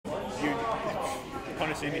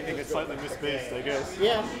punish anything that's slightly misspaced, I guess.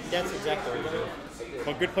 Yeah, that's exactly what it is.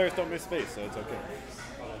 But good players don't miss space, so it's okay.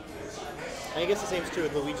 I guess the same is true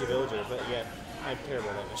with Luigi Villager, but yeah, I'm terrible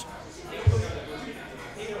at that mission.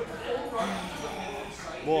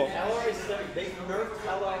 Well, they nerfed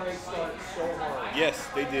LRA start so hard. yes,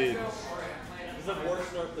 they did. It's the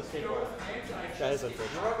worst nerf this game was. That is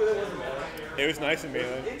unfortunate. Remember that wasn't bad. It was nice in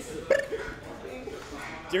Melee.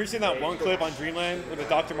 Did you ever see that one clip on Dreamland where the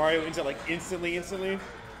Dr. Mario wins it like instantly?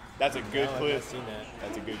 That's a good No, clip. I've not seen that.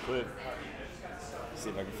 That's a good clip. See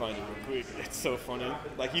if I can find it real quick. It's so funny.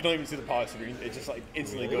 Like you don't even see the pause screen. It just like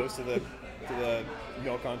instantly goes to the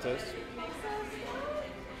no contest.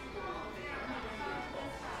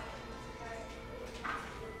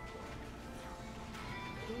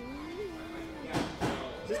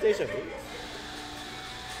 Is this Deja Vu?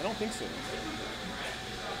 I don't think so.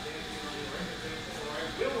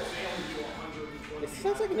 It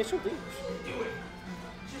sounds like Initial D. I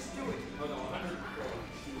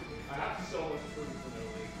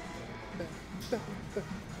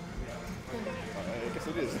guess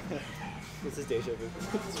it is. This is Deja Vu.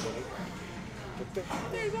 It's funny.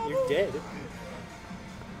 You're dead.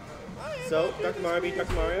 So, Dr. Mario beat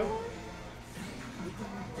Dr. Mario.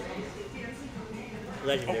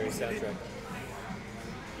 Legendary soundtrack.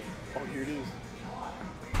 Oh, here it is.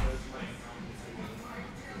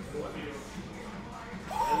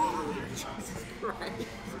 Jesus Christ.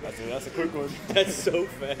 That's a quick one. That's so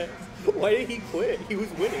fast. Why did he quit? He was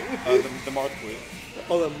winning. The Marth quit.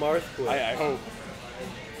 Oh, the Marth quit. I hope.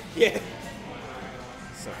 Yeah.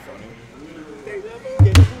 So funny.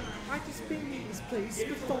 I just been in this place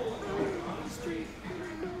before. On the street.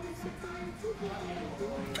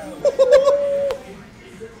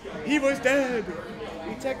 He was dead.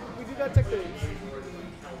 We do not tech things.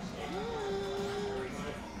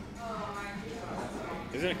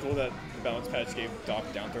 Isn't it cool that the balance patch gave Doc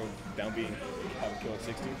down throw, down B, have a kill at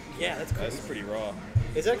 60? Yeah, that's crazy. That's pretty raw.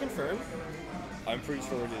 Is that confirmed? I'm pretty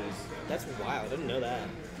sure it is. That's wild. I didn't know that.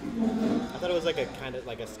 I thought it was like a kind of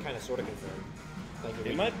sort of confirmed. Like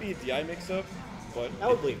It might be a DI mix-up, but I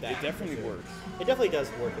would believe that. It definitely for sure. works. It definitely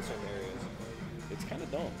does work in certain areas. It's kind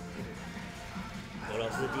of dumb. What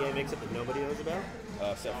else is a DI mix-up that nobody knows about?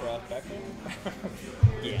 Sephiroth back then?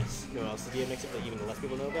 Yes. You know what else is a DI mix-up that even less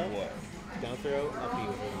people know about? What? Down throw, up B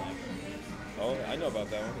with hold lag. Oh, I know about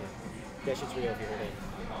that one. That shit's real if you hold it.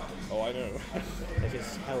 Oh, I know. That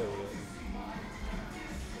shit's hella real.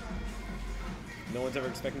 No one's ever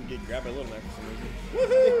expecting to get grabbed by Little Mac for some reason.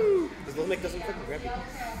 Woohoo! Because Little Mac doesn't fucking grab you.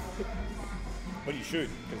 But you should,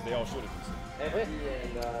 because they all should have.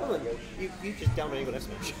 Hold on. You just down angle F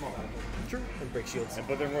smash. True. And break shields.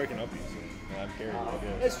 But they're working up you, so I'm carrying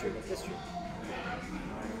it. That's true. That's true.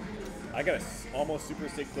 I got a almost super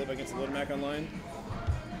sick clip against Little Mac online.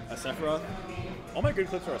 A Sephiroth. All my good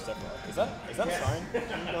clips are a Sephiroth. Is that a sign?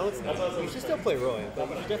 No, it's not. You should still play Roy, but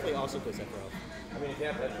you should definitely also play Sephiroth. I mean, if you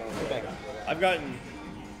have headphones, Get back. I've gotten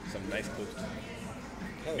some nice clips too.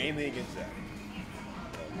 Hell yeah. Mainly against Zapp.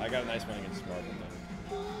 I got a nice one against Mark.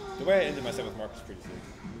 The way I ended my set with Mark was pretty sick.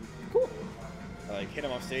 Cool. I like hit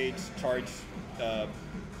him off stage, charge,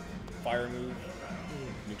 fire move,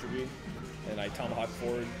 neutral beam, and I tomahawk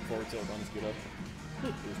forward tilt on his get up.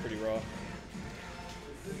 It was pretty raw.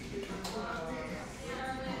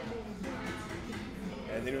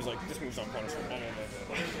 And then it was like, this move's unpunishable. No.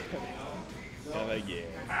 And I'm like, yeah.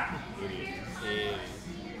 Yeah.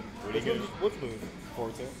 Pretty good. Which move?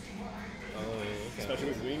 Forward tilt. Oh, yeah, okay. Especially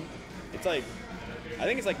with wing. It's like, I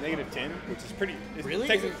think it's like -10, which is pretty, it's Really?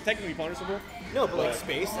 technically punishable. No, but like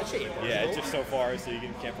space, that shit ain't Yeah, punishable. it's just so far so you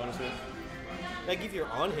can't punish it. Like if you're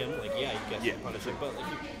on him, like yeah, you guess Yeah. you punish it, but like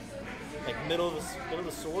you, like middle of the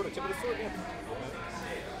sword or tip of the sword, yeah.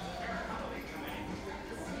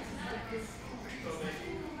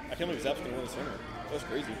 I can't believe Zapp's gonna win this tournament. That's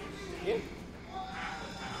crazy. Yeah.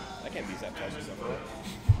 I can't beat Zapp twice or something.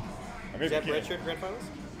 Is that redshirt grand finals?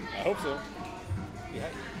 I hope so. Yeah.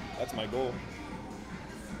 That's my goal.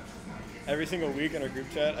 Every single week in our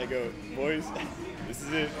group chat, I go, boys, this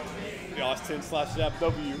is it. Austin/Zapp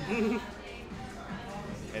W.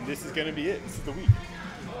 And this is gonna be it. This is the week.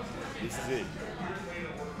 This is it.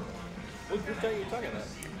 What group chat are you talking about?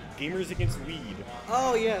 Gamers Against Weed.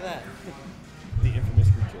 Oh yeah, that. The infamous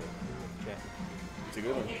group chat. Okay. It's a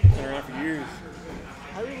good one. It's been around for years.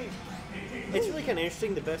 It's really kind of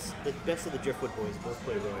interesting. The best of the Driftwood boys both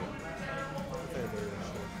play Roy.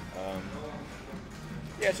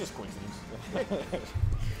 Yeah, it's just coincidence.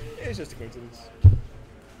 It's just a coincidence.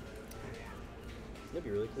 That'd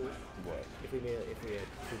be really cool. What? If we had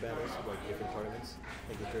group battles of like different tournaments,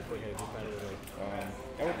 like the Driftwood had a group battle with like.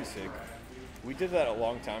 That would be sick. We did that a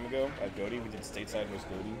long time ago at Goaty. We did stateside versus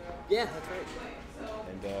Goaty, Yeah, that's right.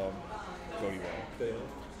 and Goaty won. Good.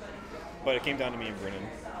 But it came down to me and Brennan,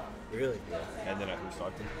 Really? Yeah. and then I threw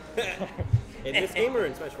Stockton. In this game or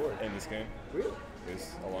in Smash 4? In this game. Really? It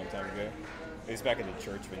was a long time ago. It was back at the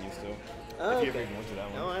church venue still. Oh, if you okay. ever even went to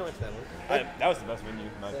that one. No, I went to that one. That was the best venue,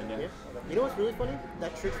 in my opinion. Yeah. You know what's really funny?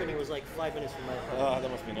 That church venue was like 5 minutes from my apartment.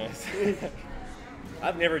 That must be nice.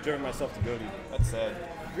 I've never driven myself to Goaty. That's sad.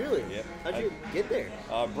 Really? Yep. How'd you get there?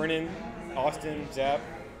 Brennan, Austin, Zapp,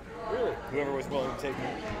 Really? whoever was willing to take me.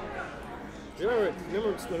 Do you remember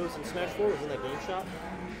when it was in Smash 4? It was in that game shop?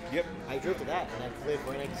 Yep. I drove to that and I lived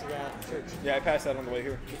right next to that church. Yeah, I passed that on the way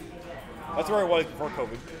here. That's where I was before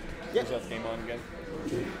COVID. Yeah. Stuff came on again.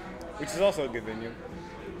 Which is also a good venue.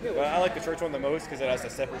 Yeah, But I like the church one the most because it has a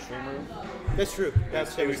separate stream room. that's true. That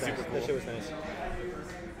shit was super nice. cool. That shit was nice.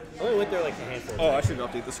 I only went there like a handful of Oh, I times. should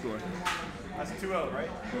update the score. That's 2-0, right?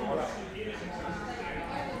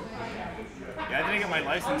 Yeah, I didn't get my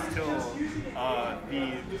license till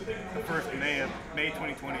the first May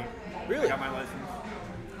 2020. Really? I got my license.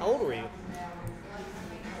 How old were you?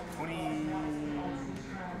 20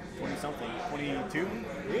 something. 22?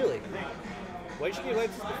 Really? Why'd you get your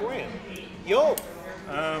license beforehand? Yo!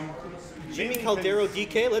 JimmyCaldero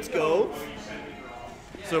DK, let's go.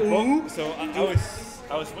 So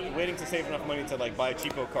I was waiting to save enough money to like buy a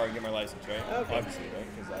cheapo car and get my license, right? Okay. Obviously, right?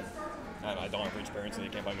 Because I don't have rich parents and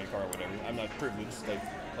they can't buy me a car or whatever. I'm not privileged like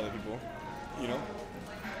other people, you know.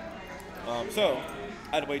 So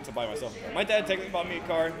I had to wait to buy myself a car. My dad technically bought me a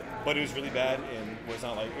car, but it was really bad and was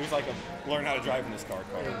not like it was like a learn how to drive in this car.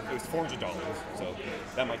 It was $400, so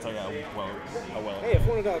that might tell you how well. Hey, a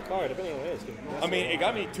 $400 car, depending on what it is. I mean, it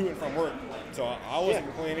got me to and from work, so I wasn't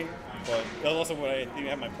complaining. But that was also when I didn't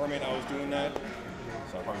have my permit. I was doing that,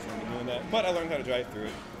 so I probably shouldn't be doing that. But I learned how to drive through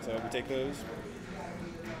it, so we take those.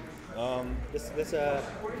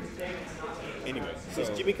 Anyway, so This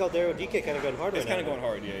JimmyCaldero DK kind of going hard right it's kind of now. going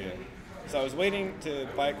hard, yeah. So I was waiting to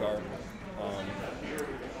buy a car,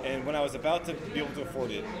 and when I was about to be able to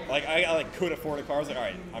afford it, like I like could afford a car, I was like, all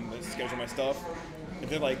right, I'm gonna schedule my stuff. And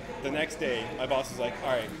then like the next day, my boss was like,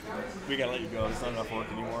 all right, we gotta let you go. There's not enough work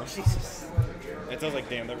anymore. Jesus. And so I was like,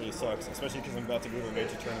 damn, that really sucks, especially because I'm about to go to a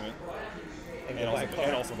major tournament And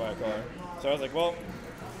also buy a car. So I was like, well,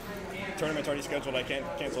 tournament's already scheduled. I can't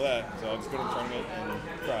cancel that, so I'll just go to the tournament and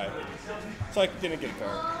cry. So I didn't get a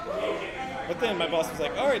car. But then my boss was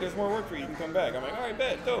like, all right, there's more work for you. You can come back. I'm like, all right,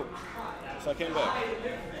 bet, dope. So I came back.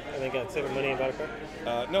 And then got saving money and bought a car?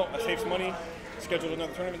 No, I saved some money, scheduled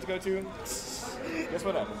another tournament to go to. Guess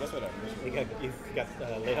what happened? You got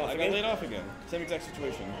laid off I again? got laid off again. Same exact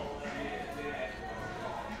situation.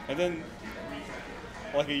 And then,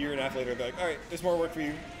 like a year and a half later, they're like, all right, there's more work for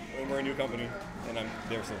you, and we're a new company, and I'm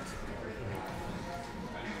there since.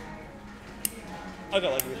 I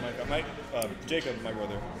got lucky with my Jacob, my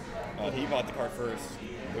brother. He bought the car first.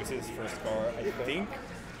 It was his first car, I think,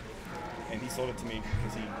 and he sold it to me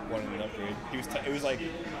because he wanted an upgrade. It was like,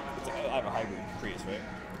 I have a hybrid Prius, right?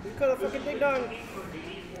 You got a fucking ding dong.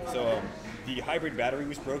 So the hybrid battery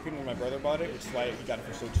was broken when my brother bought it, which is why he got it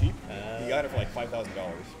for so cheap. He got it for like $5,000.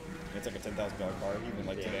 It's like a $10,000 car, even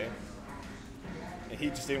like today. And he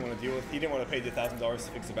just didn't want to deal with. He didn't want to pay the $1,000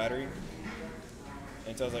 to fix the battery.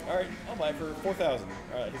 And so I was like, all right, I'll buy it for $4,000.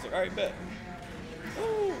 All right, he's like, all right, bet.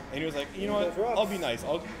 Ooh. And he was like, you know what? I'll be nice.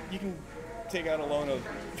 You can take out a loan of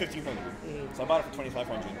 $1,500. So I bought it for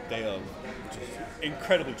 $2,500 day of, which is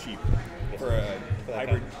incredibly cheap for a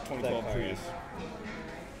hybrid 2012 Prius.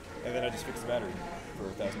 And then I just fixed the battery for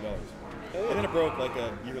 $1,000. And then it broke like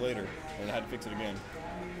a year later, and I had to fix it again.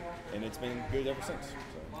 And it's been good ever since. So.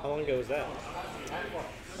 How long ago was that?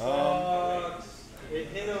 It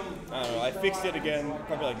hit him. I don't know. I fixed it again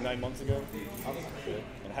probably like 9 months ago.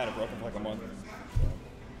 And I had it broken for like a month.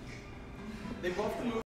 They both moved.